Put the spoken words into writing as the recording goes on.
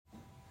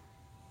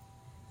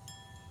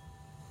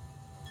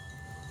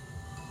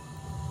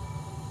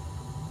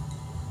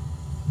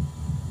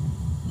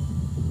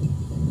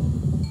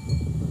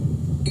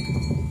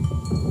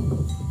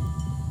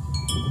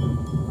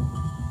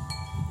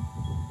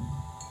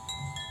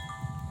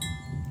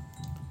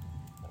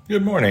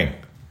Good morning.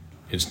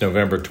 It's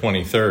November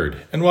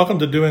 23rd, and welcome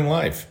to Doing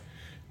Life,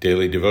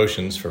 daily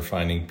devotions for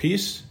finding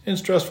peace in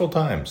stressful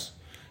times.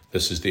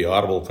 This is the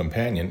audible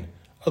companion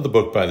of the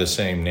book by the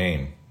same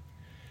name.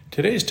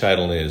 Today's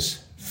title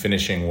is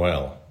Finishing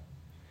Well.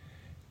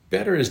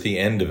 Better is the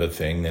end of a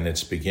thing than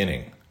its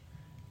beginning,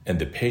 and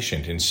the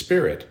patient in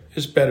spirit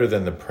is better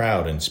than the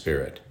proud in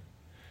spirit.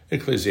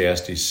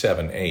 Ecclesiastes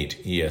 7:8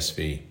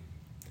 ESV.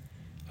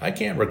 I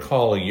can't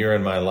recall a year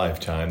in my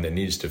lifetime that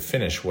needs to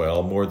finish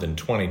well more than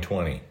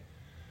 2020.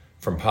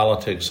 From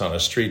politics on a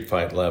street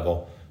fight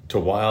level, to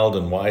wild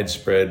and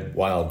widespread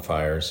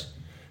wildfires,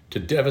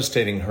 to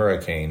devastating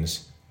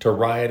hurricanes, to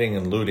rioting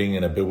and looting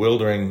in a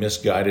bewildering,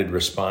 misguided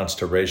response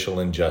to racial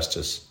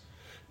injustice,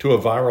 to a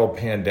viral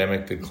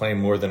pandemic that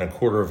claimed more than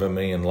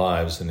 250,000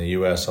 lives in the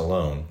U.S.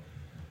 alone,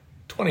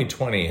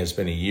 2020 has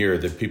been a year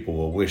that people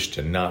will wish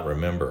to not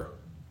remember.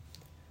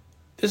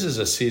 This is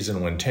a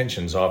season when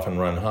tensions often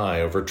run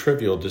high over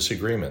trivial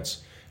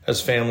disagreements,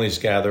 as families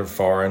gather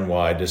far and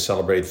wide to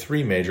celebrate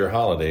 3 major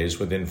holidays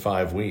within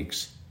 5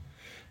 weeks.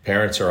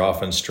 Parents are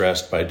often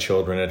stressed by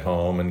children at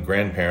home and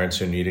grandparents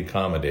who need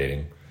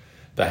accommodating.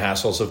 The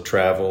hassles of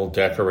travel,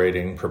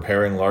 decorating,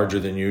 preparing larger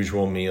than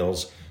usual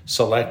meals,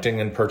 selecting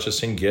and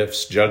purchasing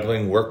gifts,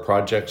 juggling work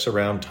projects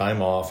around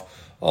time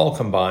off, all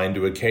combine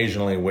to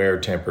occasionally wear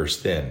tempers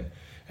thin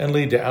and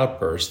lead to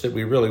outbursts that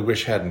we really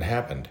wish hadn't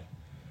happened.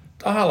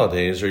 The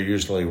holidays are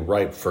usually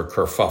ripe for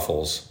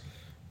kerfuffles,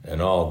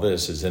 and all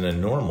this is in a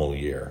normal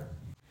year.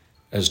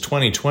 As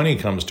 2020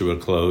 comes to a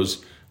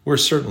close, we're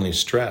certainly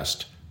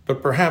stressed,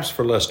 but perhaps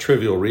for less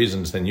trivial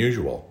reasons than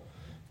usual.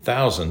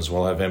 Thousands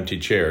will have empty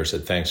chairs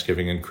at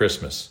Thanksgiving and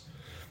Christmas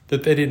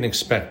that they didn't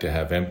expect to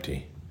have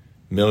empty.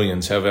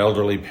 Millions have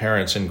elderly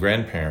parents and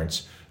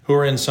grandparents who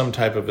are in some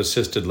type of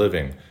assisted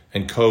living,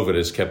 and COVID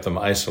has kept them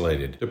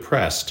isolated,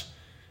 depressed,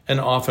 and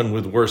often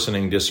with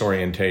worsening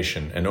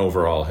disorientation and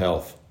overall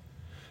health.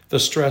 The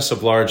stress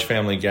of large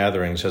family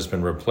gatherings has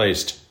been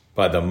replaced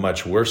by the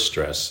much worse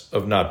stress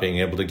of not being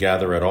able to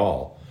gather at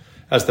all,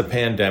 as the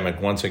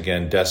pandemic once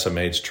again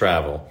decimates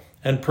travel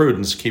and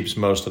prudence keeps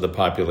most of the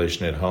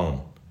population at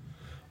home.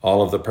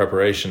 All of the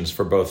preparations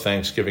for both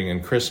Thanksgiving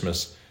and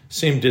Christmas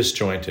seem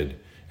disjointed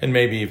and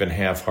maybe even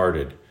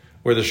half-hearted,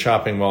 where the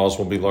shopping malls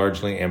will be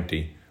largely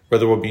empty, where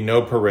there will be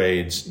no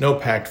parades, no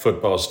packed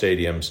football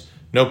stadiums,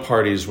 no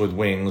parties with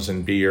wings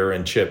and beer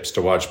and chips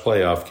to watch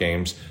playoff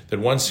games that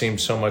once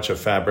seemed so much a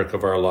fabric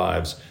of our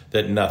lives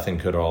that nothing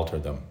could alter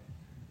them.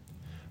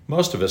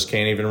 Most of us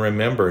can't even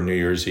remember New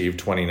Year's Eve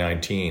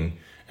 2019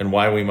 and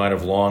why we might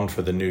have longed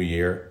for the new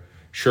year.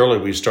 Surely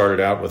we started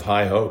out with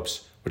high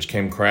hopes, which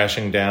came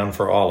crashing down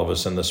for all of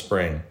us in the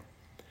spring.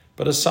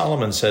 But as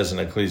Solomon says in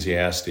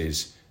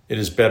Ecclesiastes, it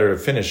is better to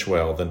finish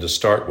well than to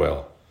start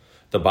well.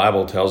 The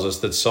Bible tells us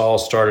that Saul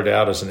started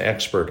out as an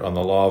expert on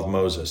the law of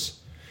Moses,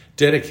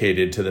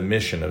 dedicated to the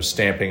mission of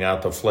stamping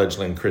out the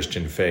fledgling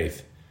Christian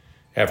faith.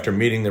 After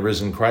meeting the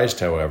risen Christ,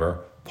 however,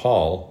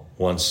 Paul,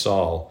 once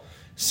Saul,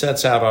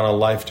 sets out on a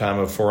lifetime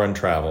of foreign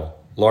travel,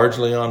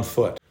 largely on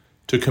foot,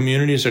 to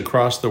communities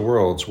across the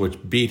world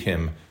which beat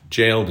him,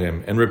 jailed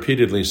him, and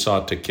repeatedly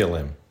sought to kill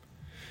him.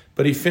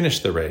 But he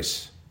finished the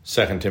race,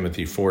 2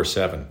 Timothy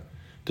 4:7.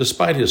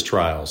 Despite his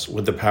trials,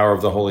 with the power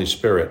of the Holy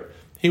Spirit,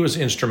 he was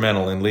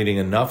instrumental in leading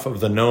enough of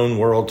the known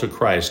world to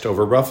Christ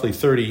over roughly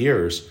 30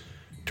 years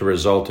to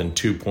result in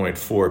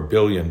 2.4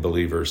 billion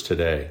believers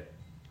today.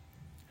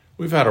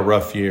 We've had a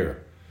rough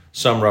year,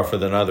 some rougher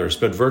than others,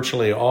 but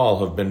virtually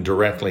all have been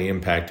directly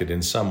impacted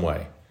in some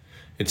way.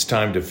 It's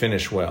time to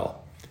finish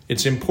well.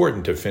 It's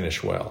important to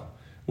finish well.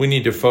 We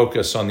need to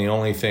focus on the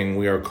only thing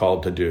we are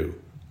called to do,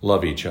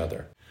 love each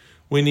other.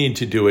 We need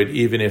to do it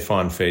even if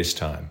on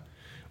FaceTime.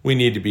 We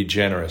need to be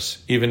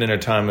generous, even in a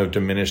time of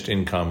diminished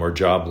income or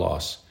job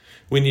loss.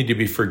 We need to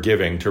be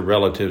forgiving to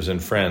relatives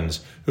and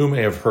friends who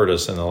may have hurt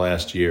us in the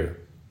last year.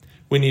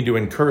 We need to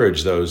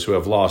encourage those who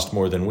have lost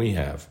more than we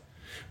have.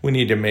 We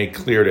need to make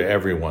clear to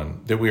everyone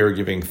that we are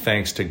giving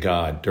thanks to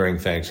God during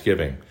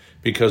Thanksgiving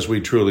because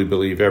we truly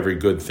believe every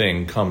good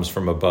thing comes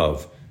from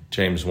above,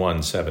 James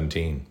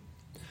 1:17.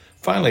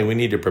 Finally, we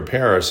need to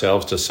prepare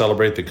ourselves to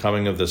celebrate the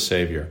coming of the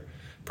Savior.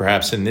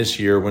 Perhaps in this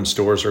year when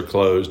stores are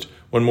closed,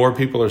 when more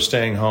people are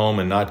staying home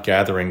and not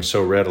gathering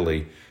so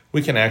readily,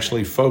 we can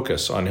actually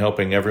focus on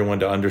helping everyone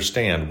to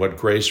understand what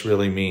grace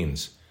really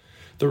means.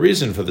 The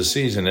reason for the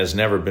season has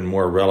never been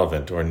more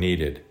relevant or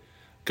needed.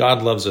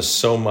 God loves us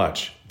so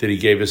much that he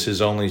gave us his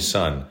only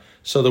Son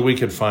so that we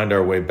could find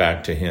our way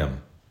back to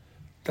him.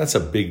 That's a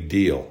big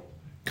deal.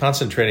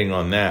 Concentrating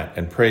on that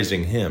and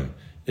praising him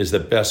is the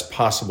best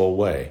possible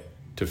way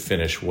to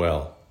finish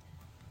well.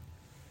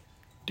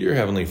 Dear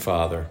Heavenly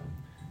Father,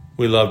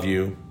 we love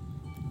you.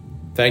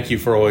 Thank you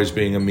for always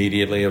being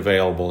immediately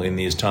available in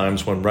these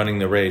times when running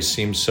the race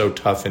seems so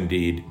tough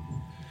indeed.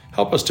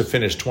 Help us to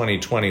finish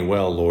 2020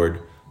 well, Lord,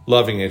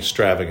 loving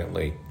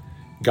extravagantly.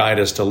 Guide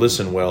us to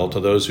listen well to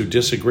those who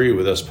disagree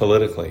with us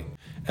politically,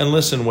 and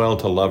listen well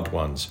to loved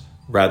ones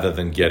rather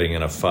than getting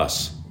in a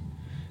fuss.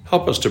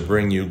 Help us to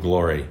bring you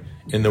glory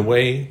in the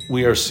way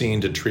we are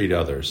seen to treat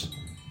others,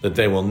 that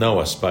they will know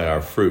us by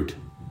our fruit.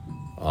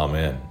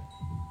 Amen.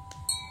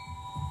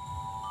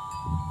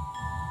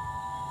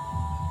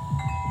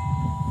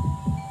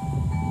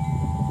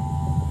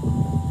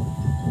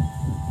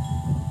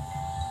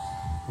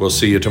 We'll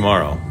see you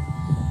tomorrow.